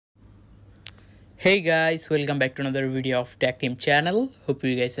Hey guys, welcome back to another video of Tactim channel. Hope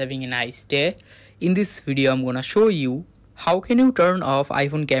you guys having a nice day. In this video I'm gonna show you how can you turn off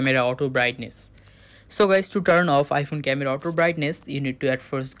iPhone camera auto brightness. So guys, to turn off iPhone camera auto brightness, you need to at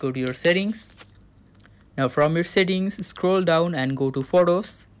first go to your settings. Now from your settings, scroll down and go to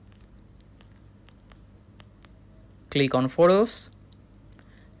photos. Click on photos.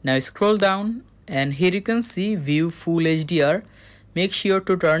 Now scroll down and here you can see view full HDR. Make sure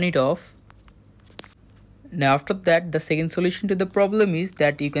to turn it off. Now after that, the second solution to the problem is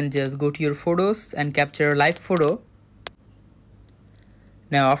that you can just go to your photos and capture a live photo.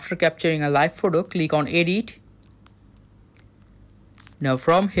 Now after capturing a live photo, click on edit. Now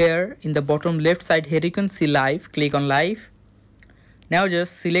from here in the bottom left side here you can see live, click on live. Now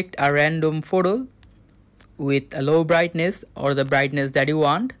just select a random photo with a low brightness or the brightness that you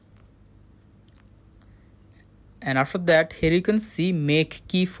want. And after that here you can see make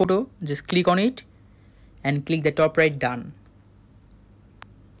key photo, just click on it and click the top right done.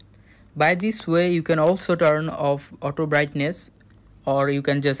 By this way you can also turn off auto brightness, or you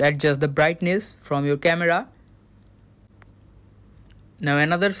can just adjust the brightness from your camera. Now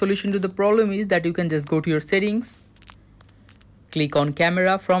another solution to the problem is that you can just go to your settings, click on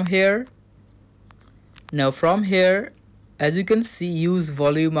camera from here. Now from here, as you can see, use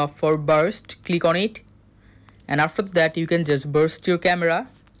volume up for burst, click on it, and after that you can just burst your camera,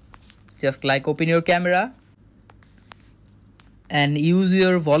 just like open your camera and use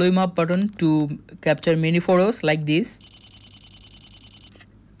your volume up button to capture many photos like this.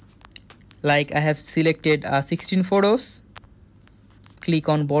 Like I have selected 16 photos. Click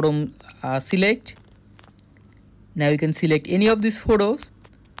on bottom select. Now you can select any of these photos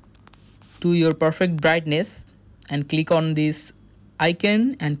to your perfect brightness and click on this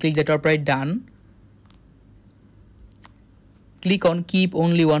icon and click the top right done. Click on keep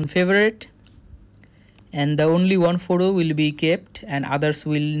only one favorite, and the only one photo will be kept and others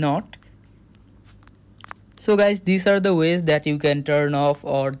will not. So guys, these are the ways that you can turn off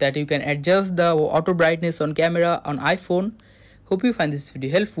or that you can adjust the auto brightness on camera on iPhone. Hope you find this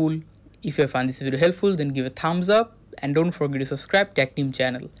video helpful. If you find this video helpful, then give a thumbs up and don't forget to subscribe to Tactim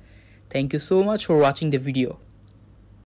channel. Thank you so much for watching the video.